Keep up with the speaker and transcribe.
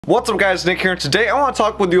What's up guys, Nick here, and today I want to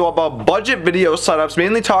talk with you about budget video setups,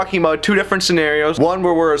 mainly talking about two different scenarios. One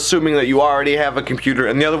where we're assuming that you already have a computer,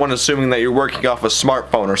 and the other one assuming that you're working off a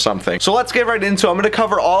smartphone or something. So let's get right into it. I'm going to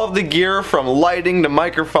cover all of the gear from lighting to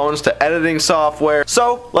microphones to editing software.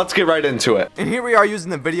 So let's get right into it. And here we are using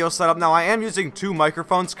the video setup. Now I am using two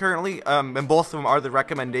microphones currently, and both of them are the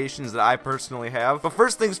recommendations that I personally have. But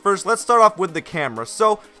first things first, let's start off with the camera.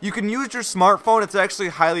 So you can use your smartphone. It's actually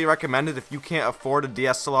highly recommended if you can't afford a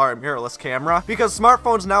DSLR and mirrorless camera, because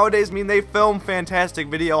smartphones nowadays mean they film fantastic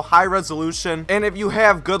video, high resolution, and if you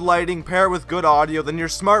have good lighting paired with good audio, then your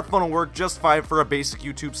smartphone will work just fine for a basic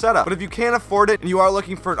YouTube setup. But if you can't afford it and you are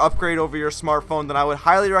looking for an upgrade over your smartphone, then I would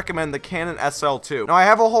highly recommend the Canon SL2. Now I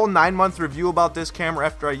have a whole 9-month review about this camera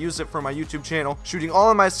after I use it for my YouTube channel, shooting all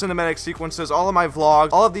of my cinematic sequences, all of my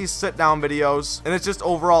vlogs, all of these sit-down videos, and it's just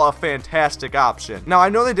overall a fantastic option. Now I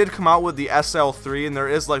know they did come out with the SL3 and there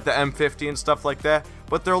is like the M50 and stuff like that,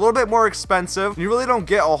 but they're a little bit more expensive. You really don't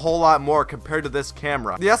get a whole lot more compared to this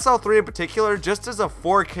camera. The SL3 in particular just is a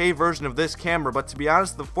 4K version of this camera, but to be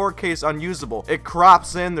honest, the 4K is unusable. It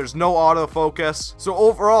crops in, there's no autofocus. So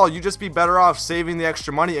overall, you just be better off saving the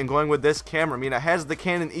extra money and going with this camera. I mean, it has the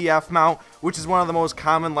Canon EF mount, which is one of the most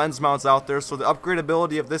common lens mounts out there, so the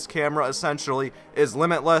upgradability of this camera essentially is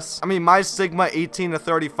limitless. I mean, my Sigma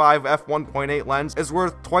 18-35 f1.8 lens is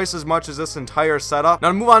worth twice as much as this entire setup. Now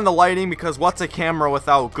to move on to lighting, because what's a camera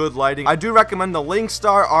without good lighting? I do recommend the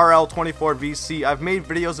Linkstar RL24VC. I've made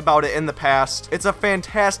videos about it in the past. It's a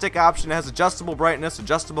fantastic option. It has adjustable brightness,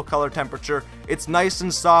 adjustable color temperature. It's nice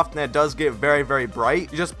and soft, and it does get very, very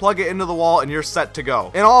bright. You just plug it into the wall and you're set to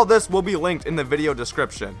go. And all of this will be linked in the video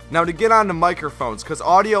description. Now to get on to microphones, because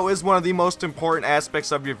audio is one of the most important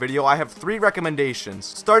aspects of your video, I have 3 recommendations.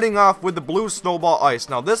 Starting off with the Blue Snowball Ice.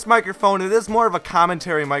 Now this microphone, it is more of a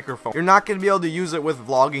commentary microphone. You're not going to be able to use it with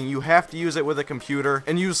vlogging. You have to use it with a computer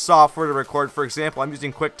and use software to record. For example, I'm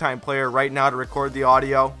using QuickTime Player right now to record the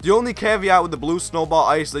audio. The only caveat with the Blue Snowball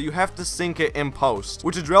Ice is that you have to sync it in post,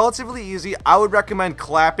 which is relatively easy. I would recommend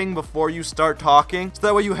clapping before you start talking, so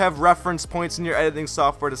that way you have reference points in your editing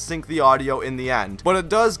software to sync the audio in the end. But it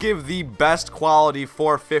does give the best quality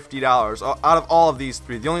for $50 out of all of these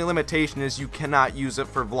 3. The only limitation is you cannot use it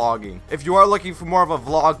for vlogging. If you are looking for more of a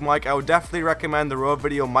vlog mic, I would definitely recommend the Rode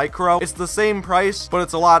Video Micro. It's the same price, but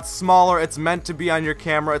it's a lot smaller. It's meant to be on your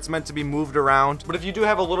camera. It's meant to be moved around. But if you do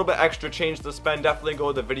have a little bit extra change to spend, definitely go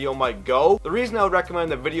with the Video Mic Go. The reason I would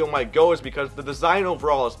recommend the Video Mic Go is because the design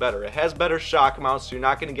overall is better. It has better shock mounts, so you're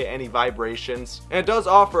not going to get any vibrations, and it does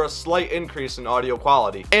offer a slight increase in audio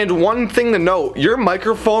quality. And one thing to note, your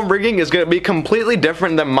microphone rigging is going to be completely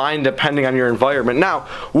different than mine depending on your environment. Now,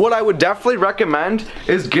 what I would definitely recommend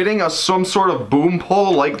is getting some sort of boom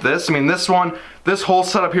pole like this. I mean, this whole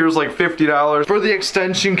setup here is like $50 for the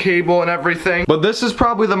extension cable and everything. But this is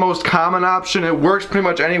probably the most common option. It works pretty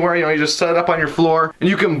much anywhere. You know, you just set it up on your floor and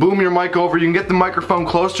you can boom your mic over. You can get the microphone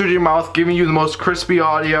closer to your mouth, giving you the most crispy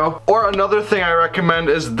audio. Or another thing I recommend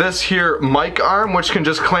is this here mic arm, which can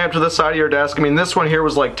just clamp to the side of your desk. I mean, this one here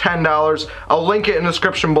was like $10. I'll link it in the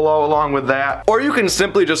description below along with that. Or you can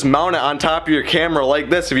simply just mount it on top of your camera like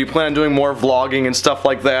this if you plan on doing more vlogging and stuff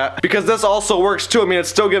like that. Because this also works too. I mean, it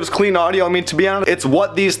still gives clean audio. I mean, to be honest, it's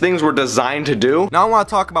what these things were designed to do. Now I want to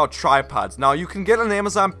talk about tripods. Now you can get an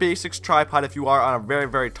Amazon Basics tripod if you are on a very,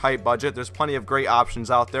 very tight budget. There's plenty of great options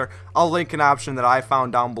out there. I'll link an option that I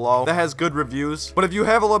found down below that has good reviews. But if you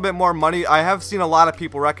have a little bit more money, I have seen a lot of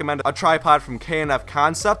people recommend a tripod from K&F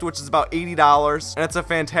Concept, which is about $80, and it's a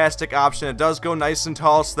fantastic option. It does go nice and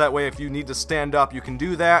tall, so that way if you need to stand up, you can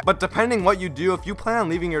do that. But depending what you do, if you plan on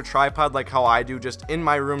leaving your tripod like how I do, just in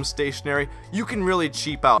my room stationary, you can really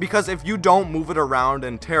cheap out. Because if you don't move it around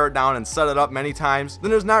and tear it down and set it up many times,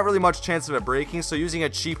 then there's not really much chance of it breaking, so using a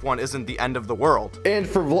cheap one isn't the end of the world. And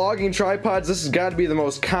for vlogging tripods, this has got to be the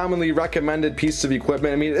most commonly recommended piece of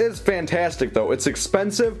equipment. I mean, it is fantastic though. It's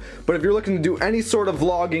expensive, but if you're looking to do any sort of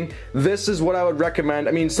vlogging, this is what I would recommend.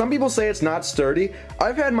 I mean, some people say it's not sturdy.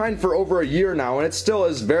 I've had mine for over a year now, and it still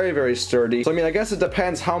is very, very sturdy. So I mean, I guess it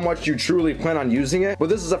depends how much you truly plan on using it, but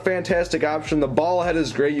this is a fantastic option. The ball head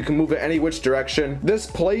is great. You can move it any which direction. This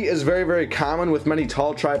plate is very, very common with many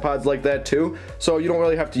tall tripods like that too, so you don't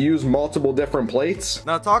really have to use multiple different plates.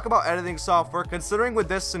 Now talk about editing software. Considering with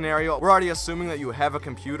this scenario, we're already assuming that you have a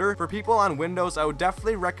computer. For people on Windows, I would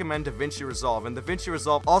definitely recommend DaVinci Resolve, and DaVinci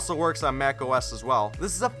Resolve also works on Mac OS as well.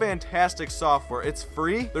 This is a fantastic software. It's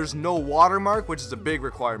free. There's no watermark, which is a big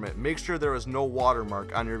requirement. Make sure there is no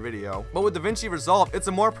watermark on your video. But with DaVinci Resolve, it's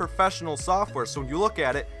a more professional software, so when you look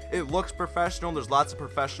at it, It looks professional, there's lots of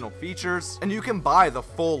professional features, and you can buy the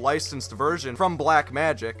full licensed version from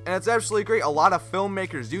Blackmagic, and it's absolutely great. A lot of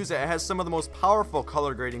filmmakers use it. It has some of the most powerful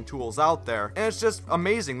color grading tools out there, and it's just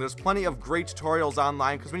amazing. There's plenty of great tutorials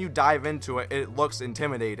online because when you dive into it, it looks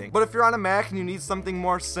intimidating. But if you're on a Mac and you need something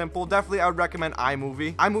more simple, definitely I would recommend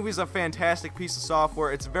iMovie. iMovie is a fantastic piece of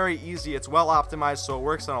software. It's very easy, it's well optimized, so it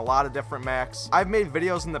works on a lot of different Macs. I've made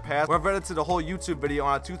videos in the past where I've edited a whole YouTube video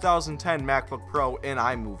on a 2010 MacBook Pro in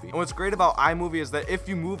iMovie. And what's great about iMovie is that if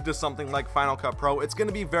you move to something like Final Cut Pro, it's going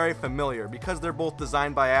to be very familiar because they're both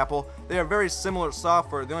designed by Apple. They are very similar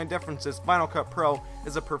software. The only difference is Final Cut Pro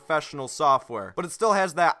is a professional software, but it still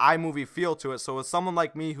has that iMovie feel to it. So as someone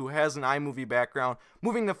like me who has an iMovie background,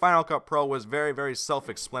 moving to Final Cut Pro was very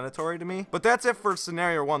self-explanatory to me. But that's it for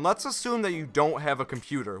scenario 1. Let's assume that you don't have a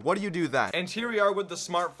computer. What do you do then? And here we are with the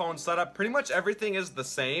smartphone setup. Pretty much everything is the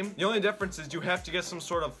same. The only difference is you have to get some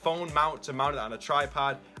sort of phone mount to mount it on a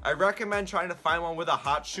tripod. I recommend trying to find one with a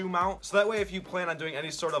hot shoe mount, so that way if you plan on doing any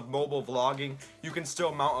sort of mobile vlogging, you can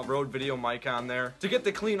still mount a Rode Video mic on there to get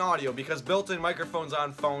the clean audio, because built-in microphones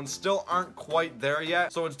on phones still aren't quite there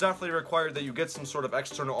yet, so it's definitely required that you get some sort of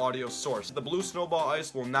external audio source. The Blue Snowball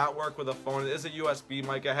Ice will not work with a phone. It is a USB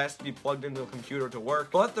mic. It has to be plugged into a computer to work,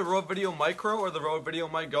 but the Rode Video Micro or the Rode Video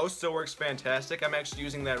Mic Go still works fantastic. I'm actually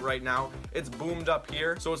using that right now. It's boomed up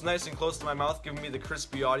here, so it's nice and close to my mouth, giving me the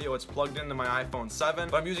crispy audio. It's plugged into my iPhone 7,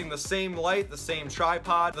 but I'm using the same light, the same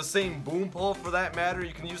tripod, the same boom pole for that matter.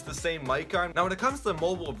 You can use the same mic arm. Now when it comes to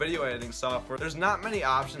mobile video editing software, there's not many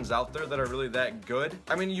options out there that are really that good.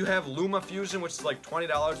 I mean, you have LumaFusion, which is like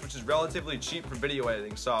 $20, which is relatively cheap for video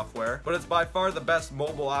editing software, but it's by far the best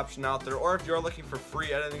mobile option out there. Or if you're looking for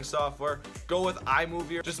free editing software, go with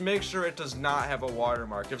iMovie. Just make sure it does not have a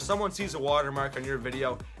watermark. If someone sees a watermark on your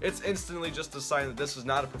video, it's instantly just a sign that this is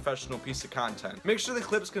not a professional piece of content. Make sure the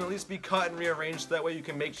clips can at least be cut and rearranged, that way you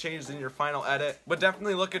can make changes in your final edit. But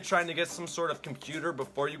definitely look at trying to get some sort of computer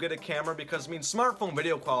before you get a camera, because I mean, smartphone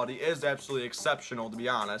video quality is absolutely exceptional, to be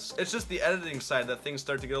honest. It's just the editing side that things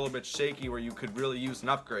start to get a little bit shaky, where you could really use an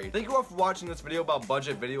upgrade. Thank you all for watching this video about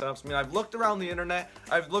budget video setups. I mean, I've looked around the internet,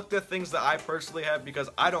 I've looked at things that I personally have, because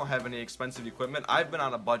I don't have any expensive equipment. I've been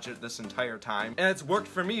on a budget this entire time, and it's worked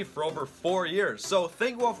for me for over 4 years. So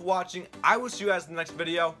thank you all for watching. I will see you guys in the next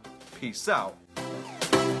video. Peace out.